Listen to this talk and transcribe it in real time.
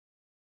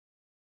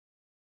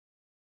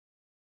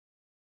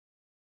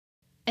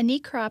A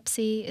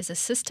necropsy is a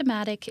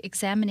systematic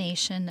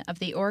examination of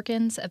the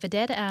organs of a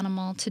dead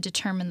animal to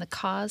determine the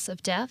cause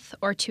of death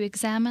or to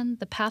examine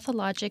the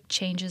pathologic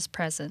changes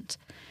present.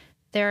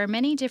 There are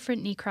many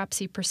different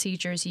necropsy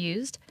procedures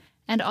used,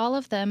 and all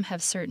of them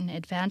have certain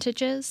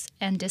advantages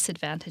and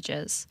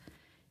disadvantages.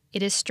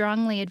 It is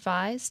strongly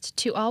advised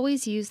to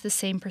always use the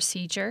same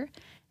procedure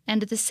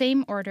and the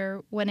same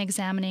order when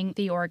examining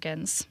the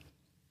organs.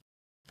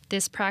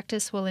 This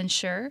practice will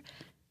ensure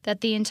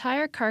that the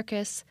entire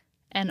carcass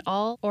and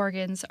all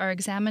organs are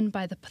examined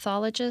by the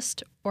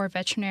pathologist or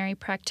veterinary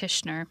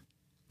practitioner.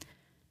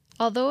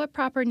 Although a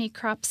proper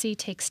necropsy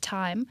takes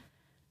time,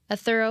 a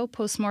thorough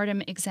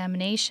postmortem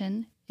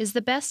examination is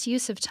the best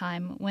use of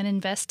time when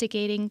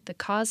investigating the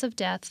cause of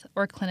death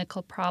or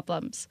clinical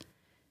problems,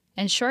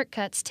 and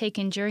shortcuts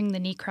taken during the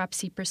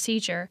necropsy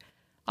procedure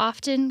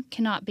often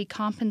cannot be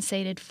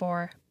compensated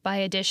for by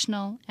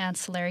additional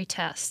ancillary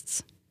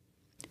tests.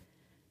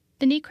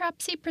 The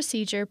necropsy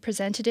procedure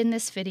presented in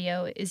this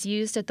video is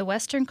used at the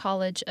Western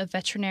College of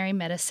Veterinary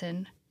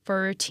Medicine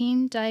for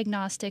routine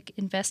diagnostic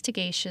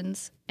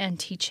investigations and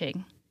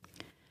teaching.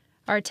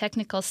 Our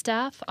technical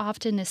staff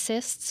often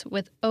assists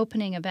with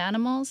opening of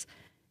animals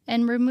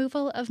and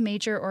removal of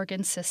major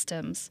organ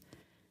systems.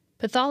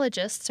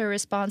 Pathologists are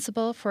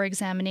responsible for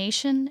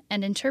examination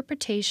and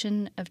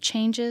interpretation of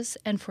changes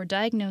and for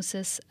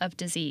diagnosis of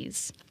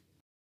disease.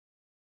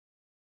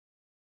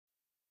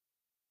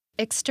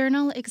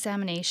 External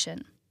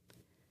examination.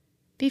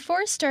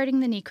 Before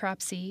starting the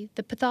necropsy,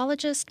 the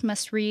pathologist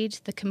must read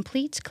the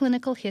complete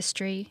clinical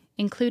history,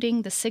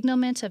 including the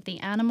signalment of the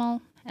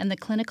animal and the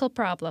clinical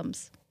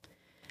problems.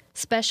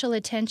 Special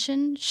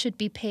attention should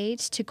be paid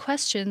to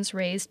questions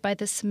raised by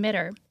the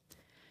submitter.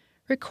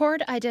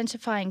 Record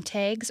identifying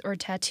tags or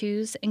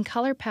tattoos and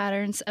color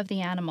patterns of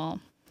the animal.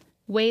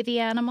 Weigh the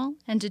animal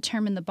and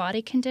determine the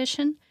body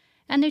condition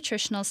and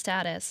nutritional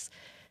status.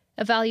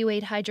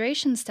 Evaluate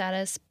hydration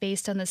status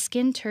based on the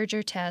skin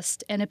turgor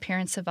test and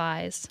appearance of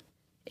eyes.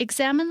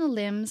 Examine the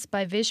limbs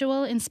by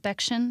visual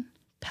inspection,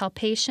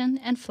 palpation,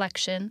 and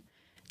flexion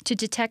to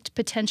detect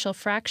potential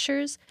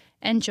fractures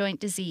and joint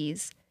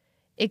disease.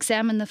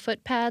 Examine the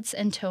foot pads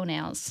and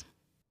toenails.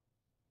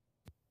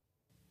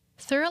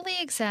 Thoroughly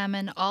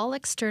examine all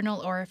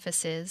external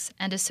orifices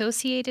and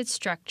associated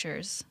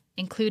structures,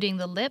 including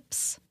the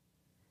lips,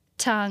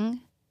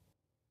 tongue,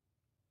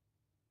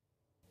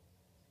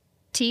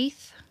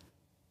 teeth,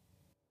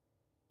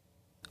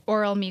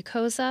 oral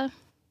mucosa,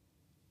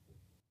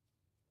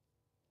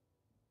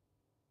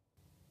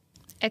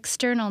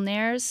 external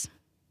nares,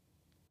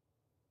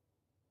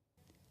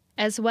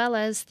 as well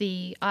as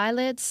the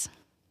eyelids,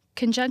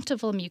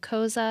 conjunctival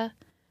mucosa,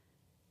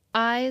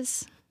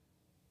 eyes,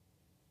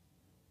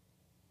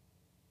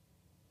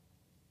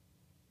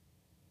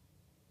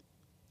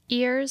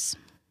 ears,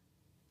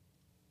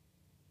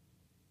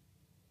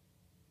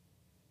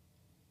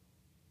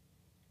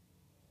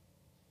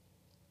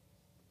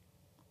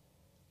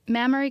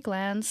 mammary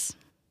glands,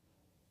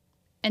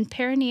 and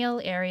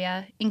perineal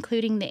area,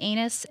 including the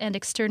anus and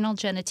external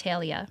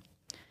genitalia.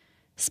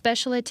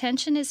 Special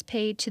attention is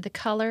paid to the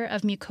color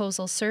of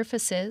mucosal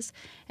surfaces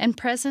and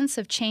presence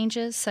of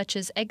changes such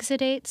as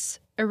exudates,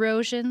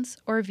 erosions,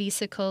 or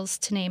vesicles,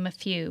 to name a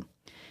few.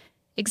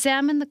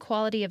 Examine the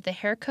quality of the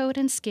hair coat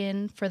and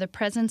skin for the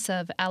presence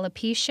of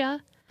alopecia,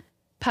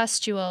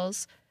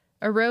 pustules,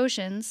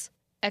 erosions,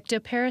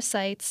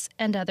 ectoparasites,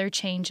 and other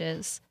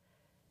changes.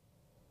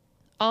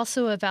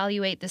 Also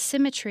evaluate the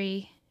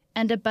symmetry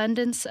and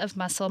abundance of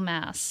muscle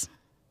mass.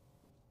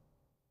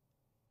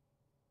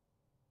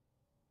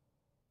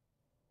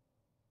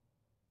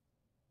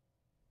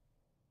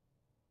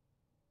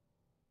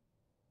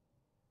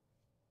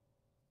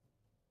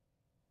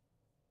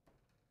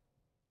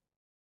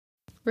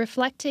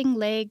 Reflecting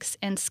legs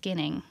and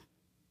skinning.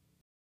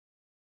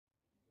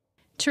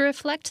 To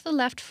reflect the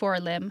left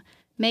forelimb,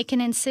 make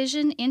an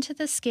incision into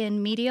the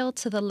skin medial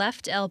to the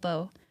left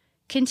elbow.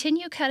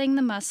 Continue cutting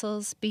the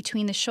muscles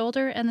between the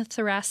shoulder and the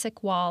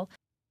thoracic wall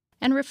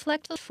and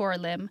reflect the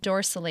forelimb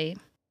dorsally.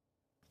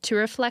 To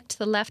reflect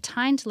the left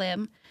hind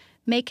limb,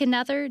 make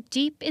another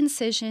deep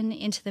incision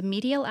into the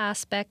medial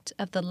aspect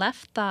of the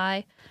left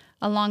thigh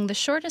along the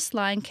shortest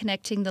line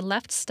connecting the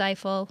left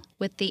stifle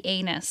with the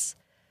anus.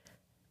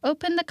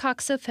 Open the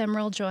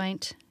coxofemoral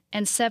joint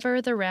and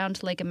sever the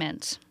round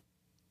ligament.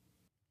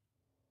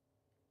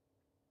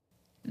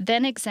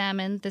 Then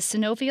examine the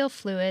synovial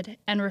fluid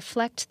and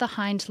reflect the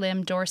hind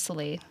limb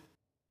dorsally.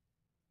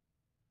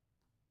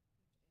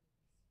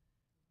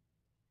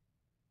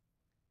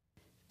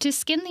 To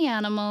skin the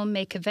animal,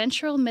 make a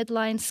ventral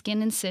midline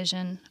skin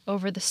incision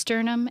over the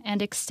sternum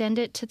and extend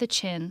it to the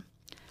chin.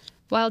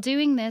 While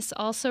doing this,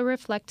 also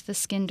reflect the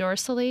skin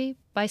dorsally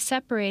by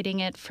separating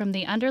it from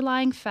the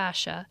underlying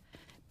fascia,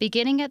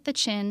 beginning at the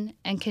chin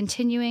and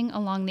continuing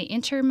along the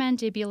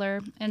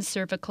intermandibular and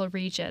cervical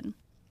region.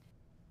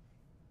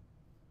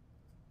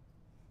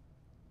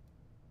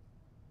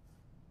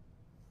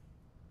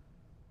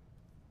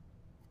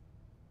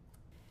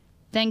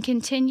 Then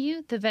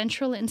continue the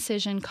ventral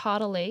incision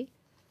caudally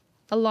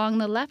along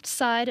the left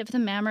side of the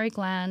mammary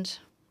gland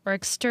or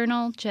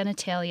external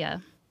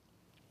genitalia.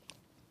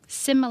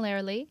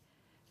 Similarly,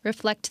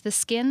 reflect the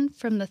skin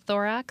from the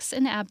thorax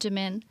and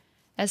abdomen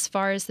as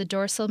far as the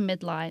dorsal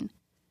midline.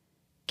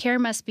 Care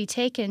must be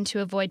taken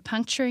to avoid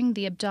puncturing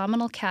the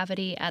abdominal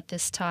cavity at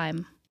this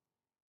time.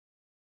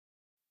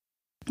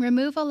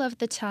 Removal of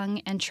the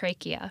tongue and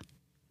trachea.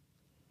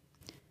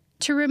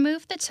 To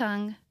remove the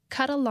tongue,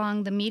 cut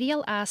along the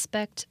medial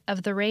aspect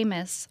of the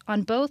ramus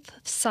on both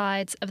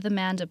sides of the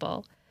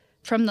mandible,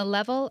 from the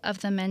level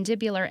of the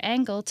mandibular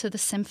angle to the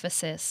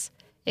symphysis,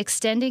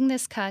 extending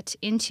this cut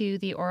into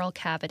the oral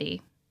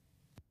cavity.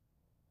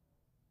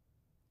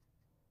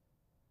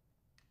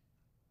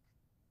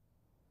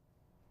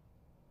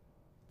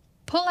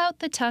 Pull out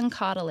the tongue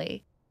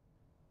caudally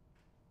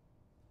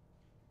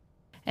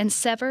and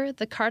sever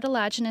the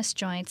cartilaginous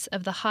joints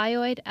of the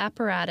hyoid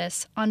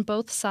apparatus on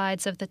both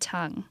sides of the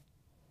tongue.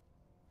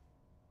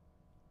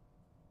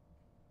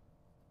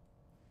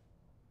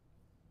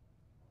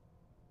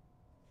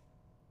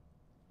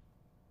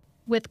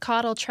 With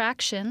caudal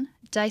traction,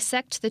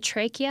 dissect the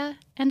trachea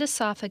and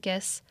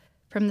esophagus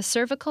from the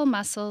cervical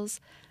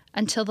muscles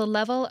until the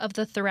level of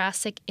the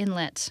thoracic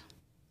inlet,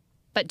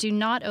 but do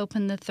not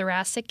open the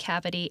thoracic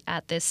cavity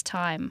at this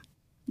time.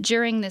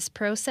 During this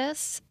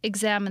process,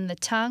 examine the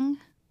tongue,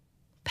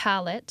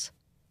 palate,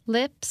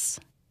 lips,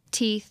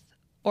 teeth,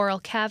 oral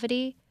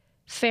cavity,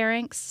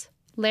 pharynx,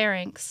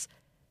 larynx,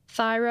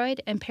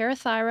 thyroid and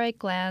parathyroid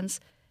glands,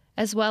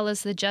 as well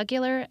as the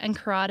jugular and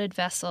carotid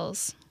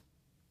vessels.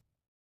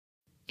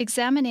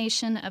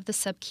 Examination of the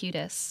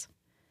subcutis.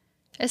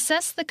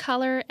 Assess the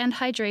color and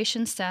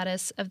hydration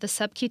status of the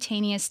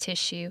subcutaneous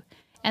tissue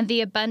and the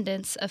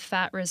abundance of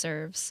fat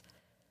reserves.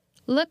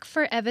 Look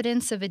for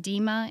evidence of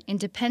edema in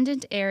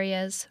dependent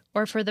areas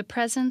or for the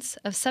presence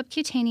of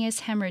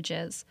subcutaneous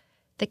hemorrhages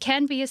that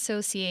can be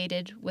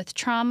associated with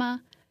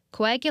trauma,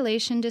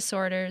 coagulation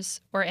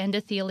disorders, or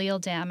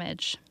endothelial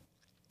damage.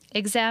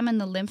 Examine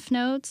the lymph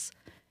nodes,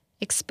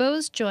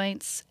 exposed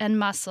joints and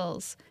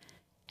muscles,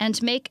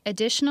 and make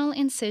additional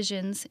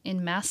incisions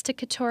in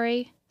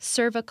masticatory,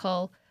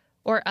 cervical,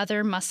 or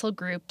other muscle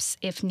groups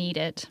if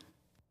needed.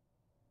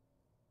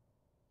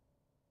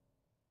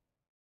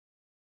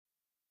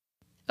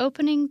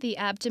 Opening the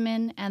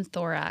abdomen and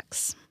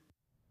thorax.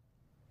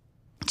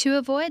 To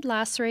avoid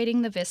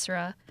lacerating the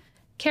viscera,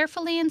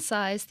 carefully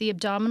incise the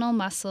abdominal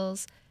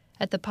muscles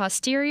at the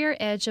posterior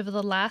edge of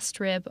the last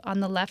rib on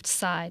the left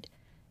side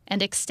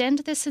and extend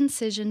this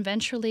incision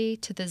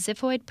ventrally to the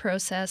xiphoid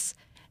process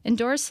and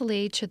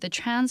dorsally to the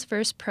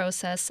transverse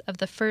process of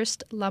the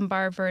first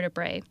lumbar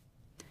vertebrae.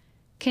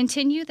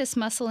 Continue this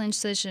muscle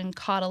incision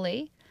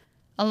caudally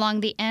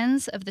along the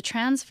ends of the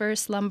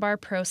transverse lumbar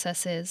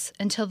processes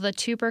until the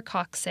tuber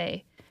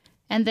coccyx,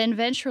 and then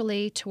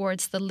ventrally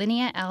towards the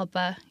linea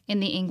alba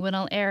in the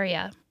inguinal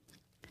area.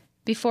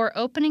 Before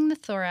opening the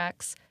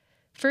thorax,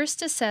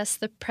 first assess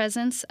the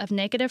presence of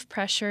negative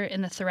pressure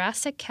in the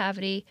thoracic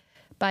cavity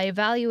by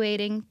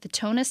evaluating the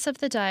tonus of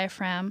the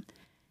diaphragm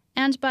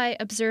and by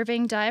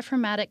observing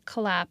diaphragmatic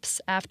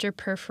collapse after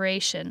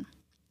perforation.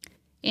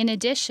 In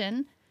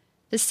addition,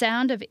 the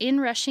sound of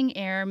inrushing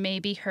air may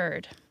be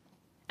heard.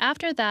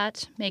 After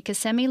that, make a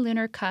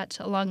semilunar cut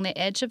along the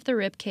edge of the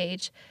rib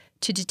cage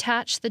to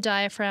detach the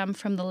diaphragm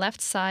from the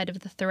left side of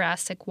the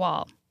thoracic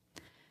wall.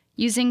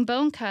 Using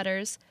bone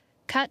cutters,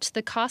 cut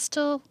the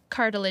costal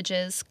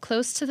cartilages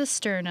close to the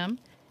sternum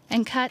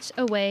and cut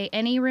away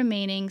any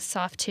remaining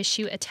soft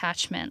tissue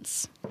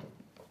attachments.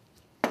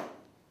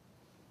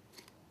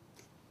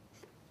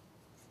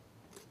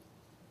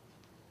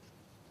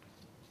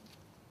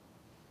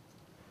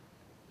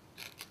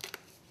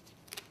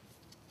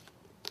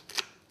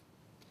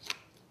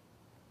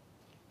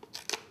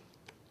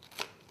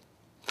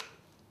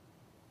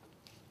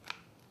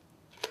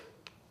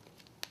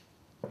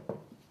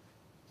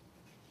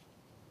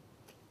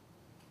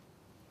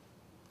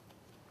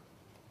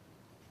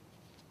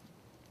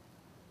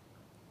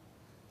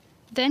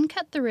 Then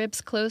cut the ribs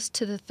close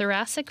to the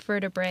thoracic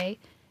vertebrae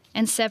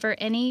and sever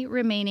any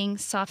remaining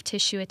soft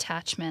tissue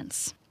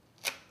attachments.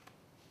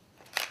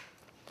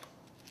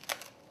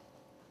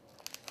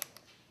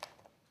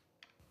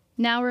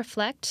 Now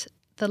reflect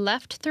the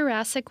left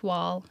thoracic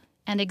wall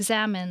and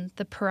examine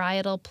the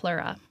parietal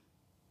pleura.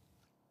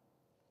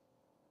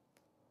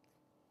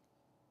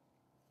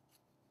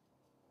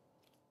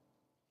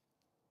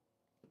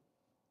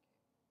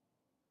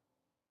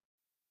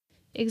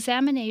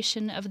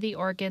 Examination of the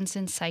organs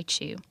in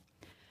situ.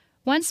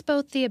 Once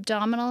both the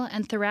abdominal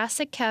and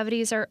thoracic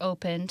cavities are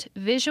opened,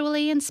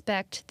 visually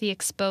inspect the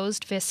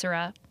exposed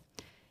viscera.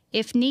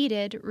 If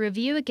needed,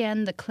 review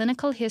again the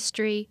clinical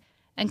history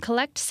and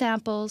collect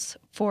samples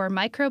for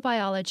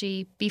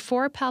microbiology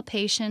before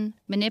palpation,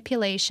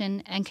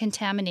 manipulation, and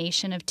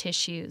contamination of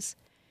tissues.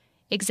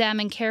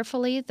 Examine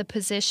carefully the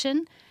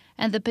position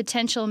and the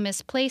potential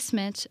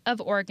misplacement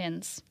of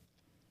organs,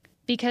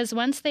 because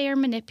once they are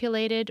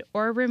manipulated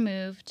or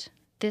removed,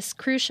 this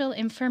crucial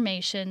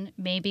information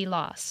may be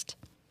lost.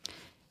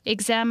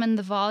 Examine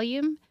the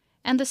volume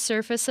and the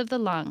surface of the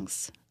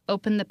lungs.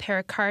 open the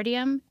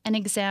pericardium and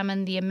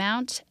examine the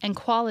amount and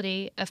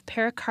quality of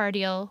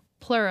pericardial,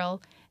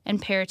 pleural,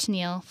 and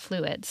peritoneal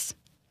fluids.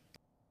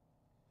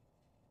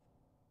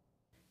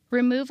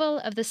 Removal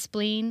of the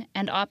spleen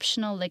and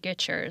optional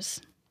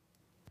ligatures.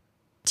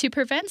 To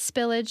prevent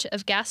spillage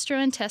of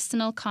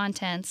gastrointestinal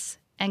contents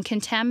and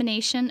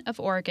contamination of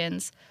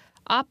organs,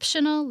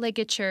 optional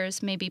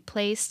ligatures may be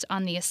placed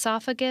on the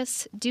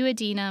esophagus,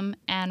 duodenum,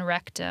 and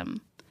rectum.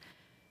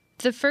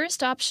 The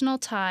first optional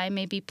tie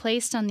may be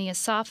placed on the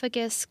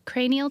esophagus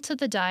cranial to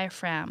the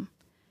diaphragm.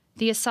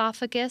 The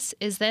esophagus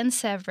is then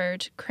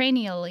severed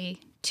cranially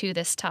to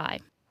this tie.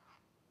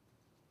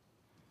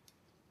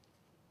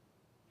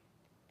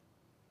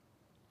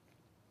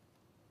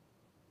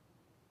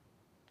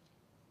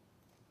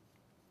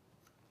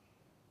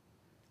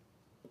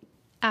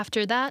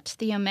 After that,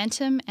 the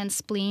omentum and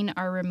spleen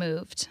are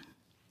removed.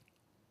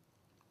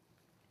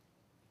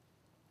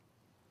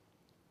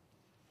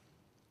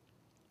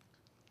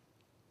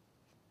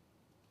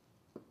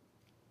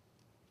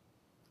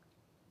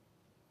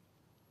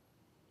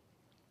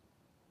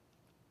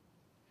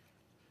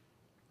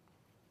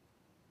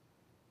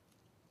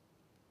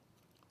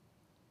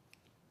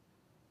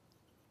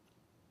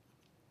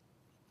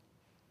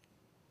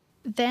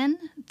 Then,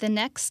 the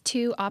next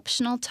two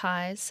optional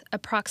ties,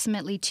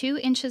 approximately 2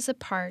 inches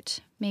apart,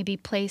 may be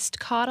placed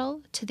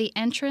caudal to the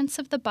entrance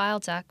of the bile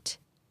duct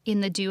in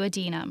the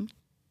duodenum.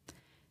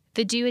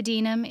 The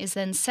duodenum is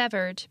then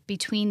severed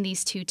between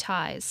these two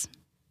ties.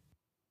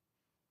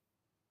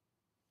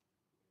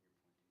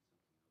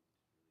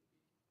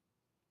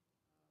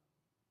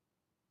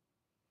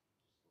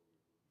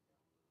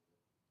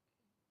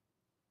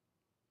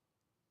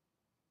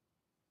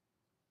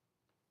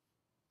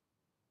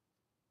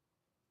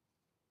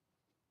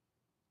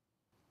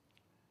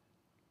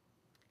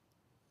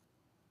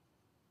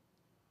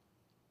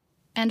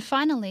 And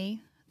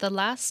finally, the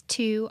last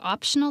two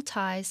optional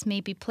ties may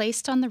be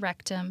placed on the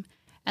rectum,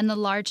 and the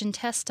large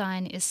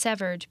intestine is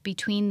severed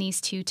between these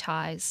two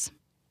ties.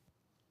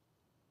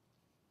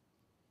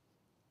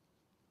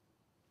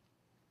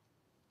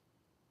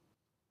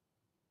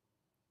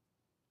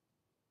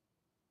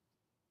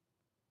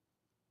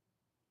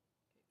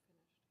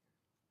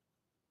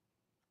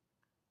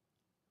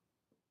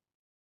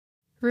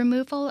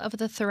 Removal of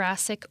the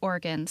thoracic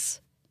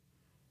organs.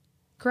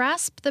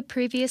 Grasp the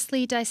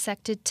previously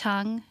dissected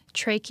tongue,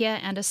 trachea,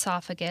 and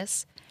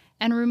esophagus,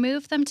 and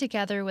remove them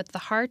together with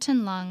the heart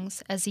and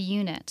lungs as a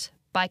unit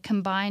by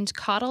combined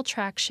caudal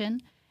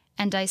traction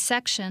and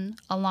dissection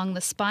along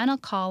the spinal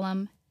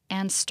column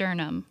and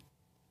sternum.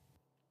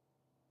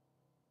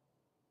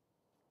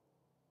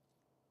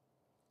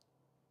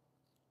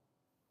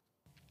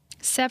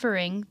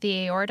 Severing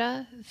the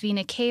aorta,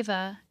 vena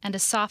cava, and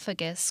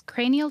esophagus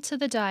cranial to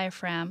the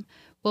diaphragm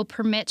will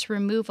permit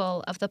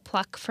removal of the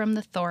pluck from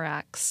the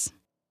thorax.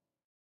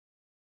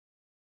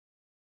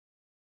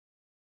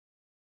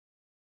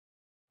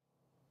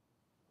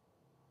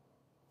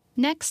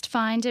 Next,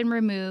 find and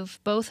remove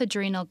both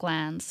adrenal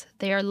glands.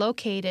 They are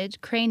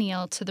located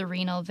cranial to the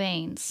renal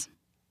veins.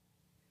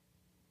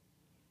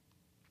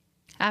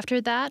 After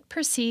that,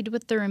 proceed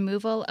with the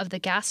removal of the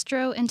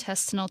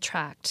gastrointestinal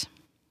tract.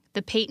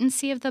 The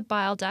patency of the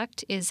bile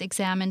duct is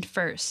examined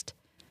first,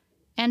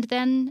 and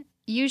then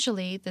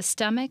usually the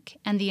stomach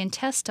and the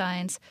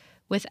intestines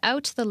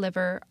without the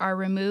liver are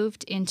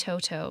removed in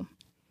toto.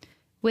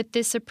 With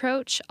this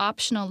approach,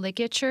 optional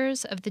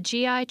ligatures of the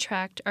GI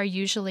tract are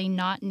usually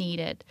not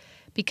needed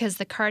because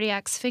the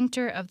cardiac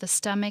sphincter of the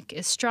stomach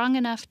is strong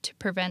enough to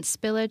prevent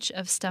spillage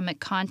of stomach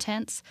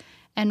contents,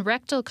 and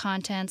rectal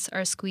contents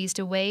are squeezed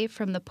away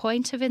from the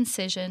point of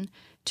incision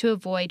to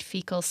avoid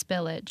fecal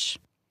spillage.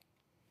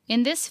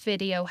 In this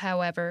video,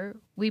 however,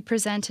 we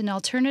present an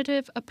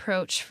alternative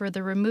approach for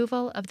the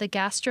removal of the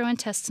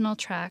gastrointestinal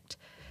tract,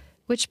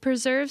 which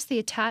preserves the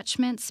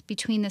attachments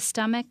between the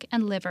stomach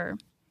and liver.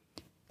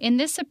 In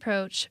this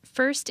approach,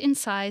 first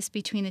incise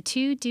between the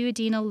two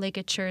duodenal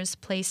ligatures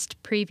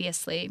placed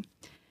previously,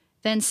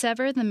 then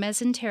sever the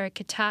mesenteric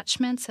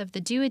attachments of the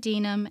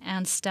duodenum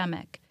and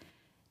stomach,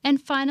 and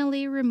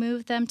finally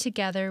remove them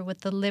together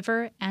with the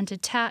liver and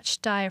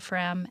attached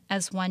diaphragm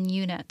as one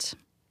unit.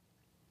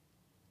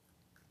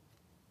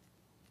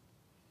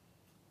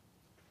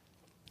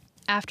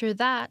 After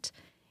that,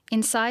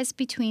 incise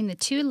between the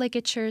two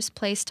ligatures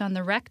placed on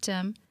the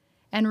rectum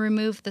and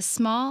remove the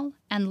small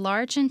and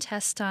large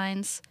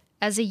intestines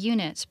as a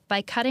unit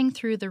by cutting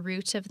through the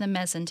root of the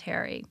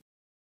mesentery.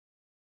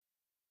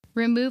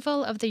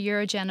 Removal of the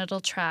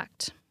urogenital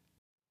tract.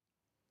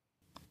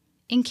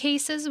 In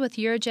cases with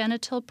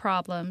urogenital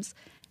problems,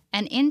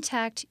 an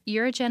intact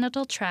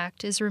urogenital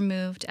tract is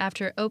removed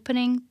after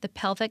opening the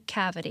pelvic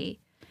cavity.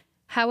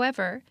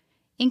 However,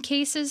 in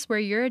cases where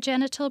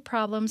urogenital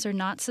problems are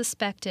not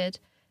suspected,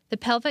 the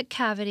pelvic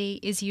cavity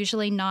is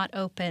usually not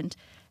opened,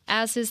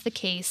 as is the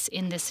case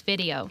in this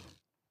video.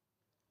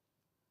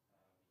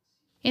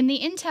 In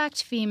the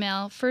intact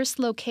female, first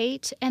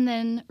locate and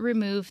then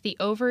remove the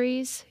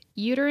ovaries,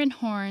 uterine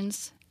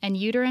horns, and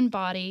uterine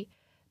body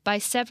by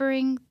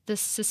severing the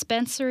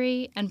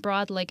suspensory and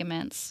broad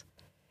ligaments.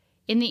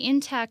 In the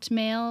intact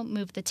male,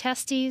 move the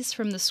testes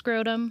from the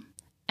scrotum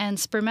and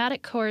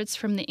spermatic cords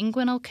from the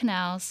inguinal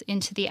canals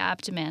into the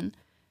abdomen.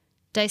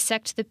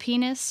 Dissect the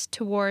penis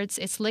towards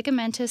its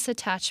ligamentous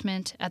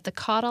attachment at the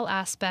caudal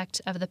aspect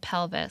of the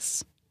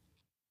pelvis.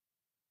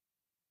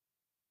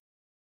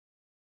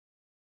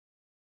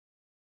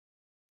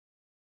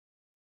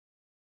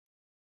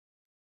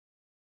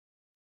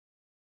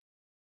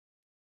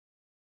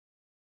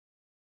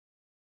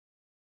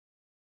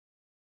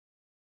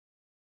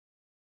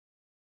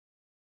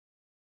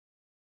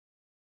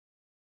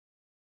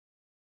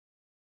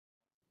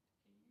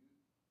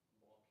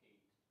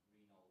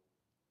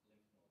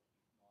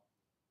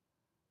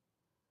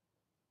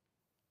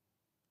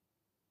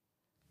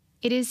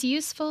 It is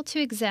useful to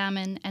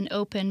examine and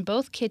open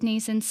both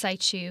kidneys in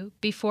situ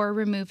before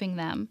removing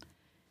them.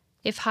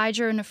 If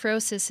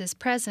hydronephrosis is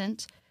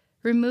present,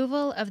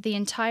 removal of the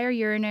entire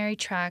urinary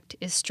tract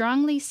is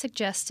strongly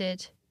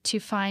suggested to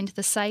find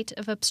the site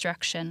of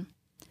obstruction.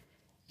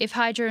 If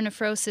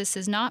hydronephrosis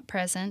is not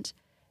present,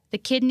 the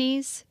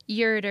kidneys,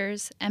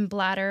 ureters, and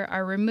bladder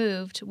are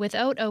removed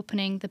without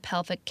opening the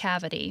pelvic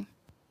cavity.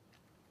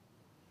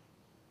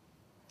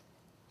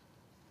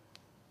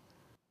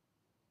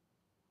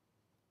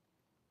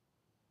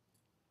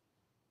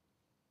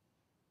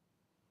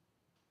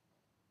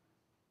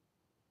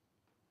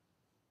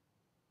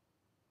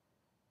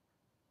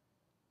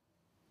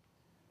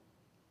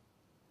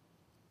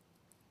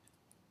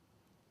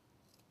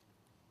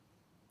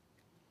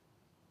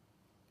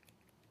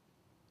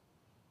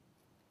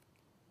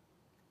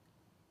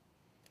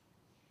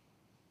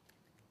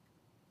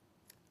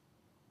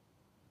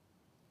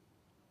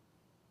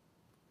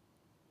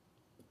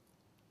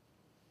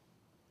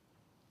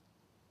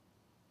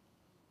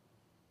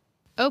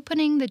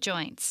 Opening the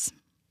joints.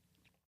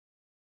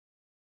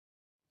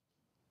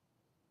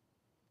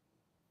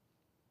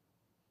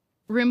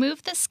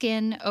 Remove the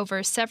skin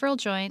over several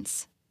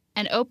joints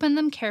and open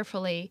them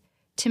carefully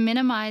to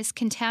minimize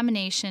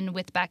contamination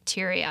with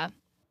bacteria.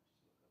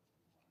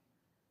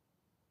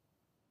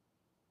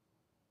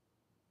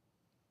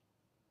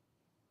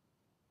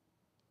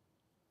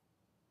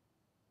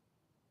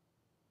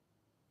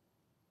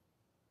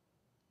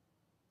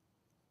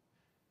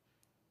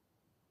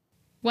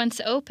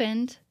 Once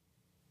opened,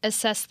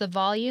 assess the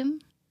volume,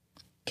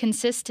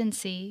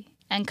 consistency,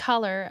 and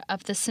color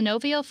of the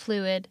synovial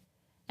fluid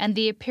and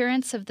the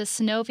appearance of the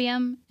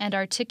synovium and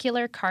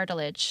articular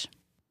cartilage.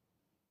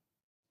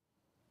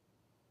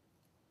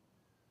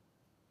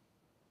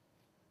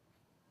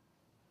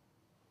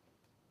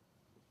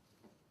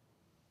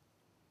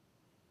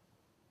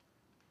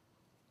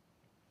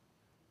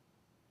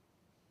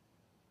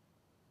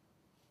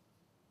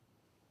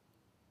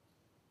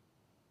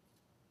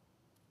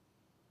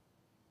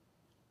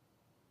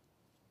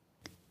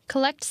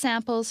 Collect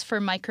samples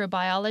for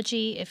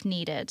microbiology if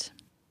needed.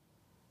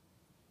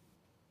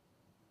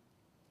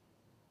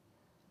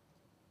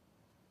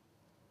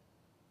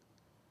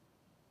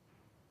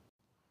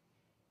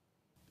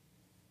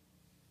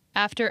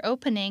 After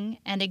opening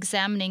and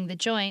examining the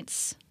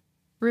joints,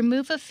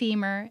 remove a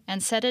femur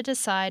and set it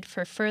aside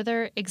for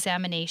further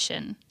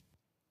examination.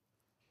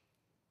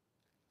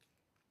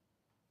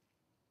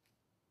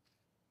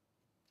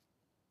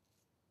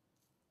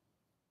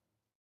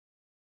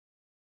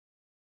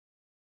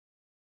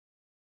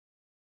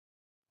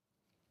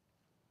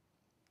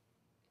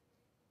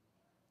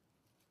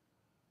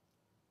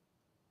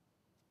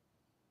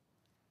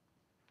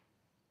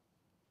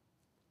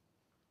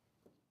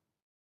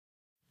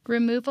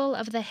 Removal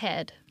of the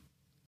head.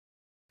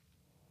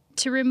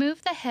 To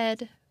remove the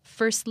head,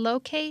 first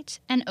locate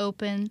and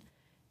open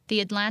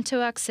the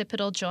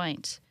atlanto-occipital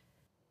joint.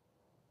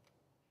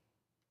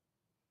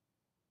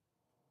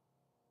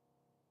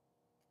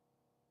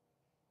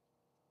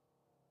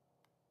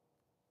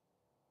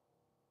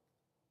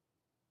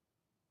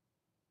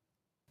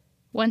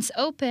 Once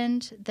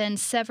opened, then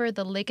sever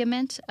the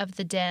ligament of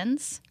the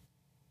dens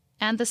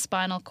and the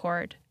spinal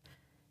cord,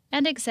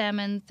 and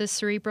examine the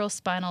cerebral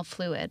spinal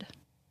fluid.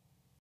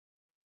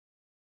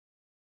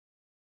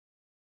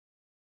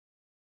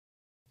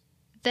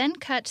 Then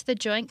cut the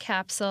joint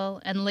capsule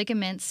and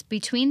ligaments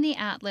between the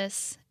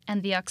atlas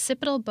and the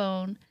occipital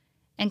bone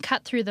and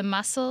cut through the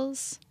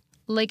muscles,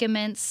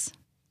 ligaments,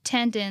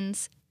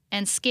 tendons,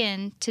 and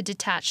skin to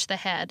detach the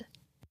head.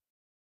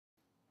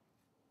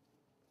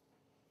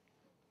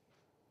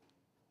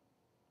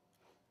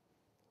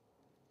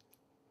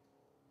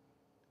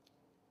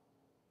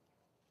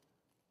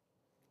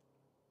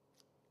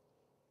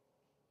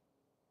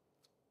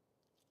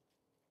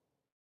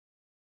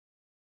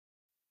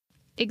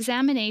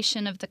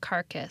 Examination of the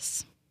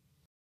carcass.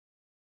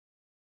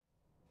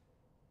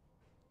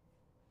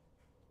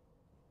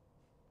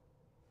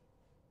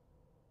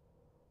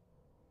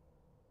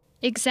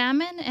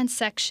 Examine and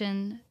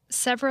section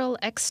several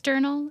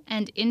external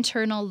and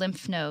internal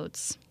lymph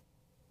nodes.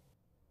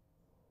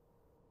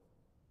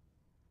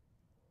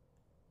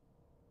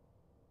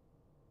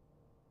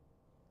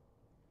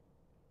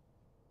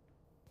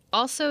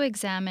 Also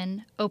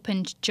examine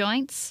opened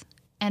joints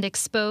and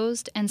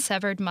exposed and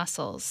severed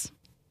muscles.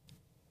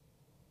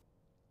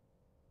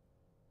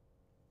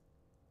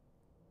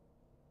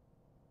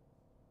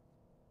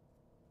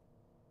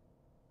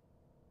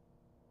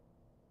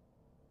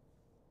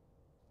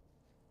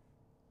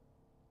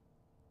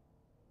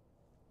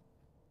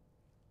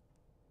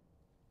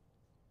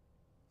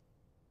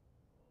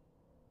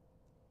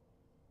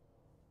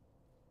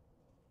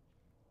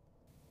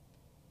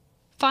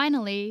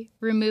 Finally,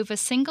 remove a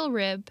single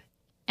rib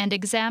and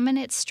examine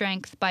its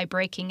strength by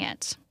breaking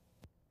it.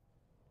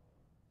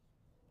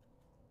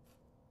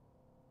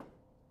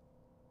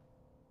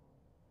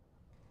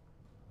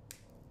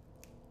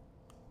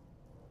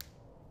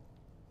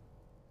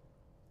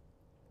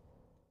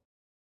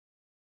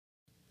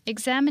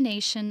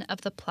 Examination of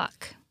the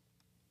pluck.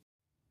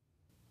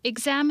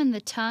 Examine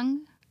the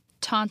tongue,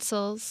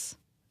 tonsils,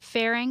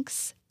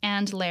 pharynx,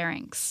 and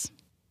larynx.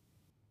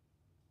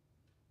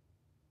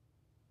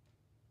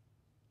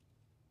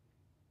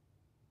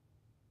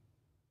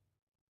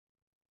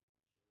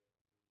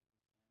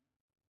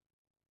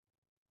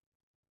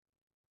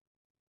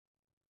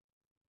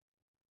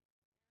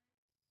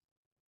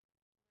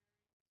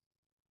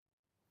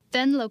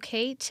 Then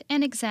locate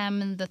and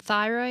examine the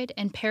thyroid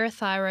and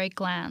parathyroid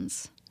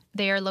glands.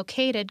 They are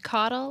located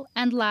caudal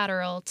and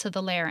lateral to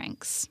the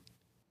larynx.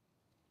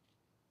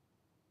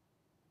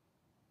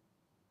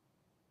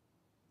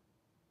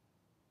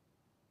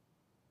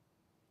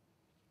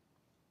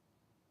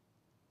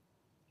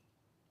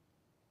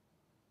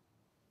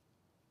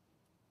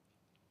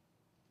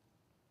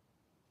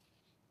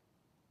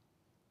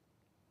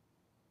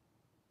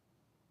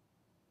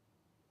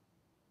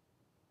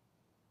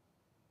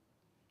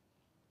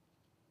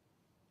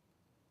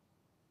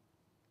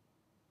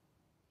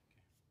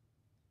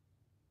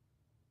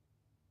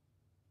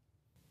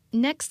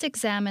 Next,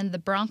 examine the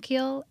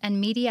bronchial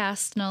and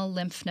mediastinal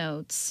lymph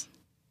nodes.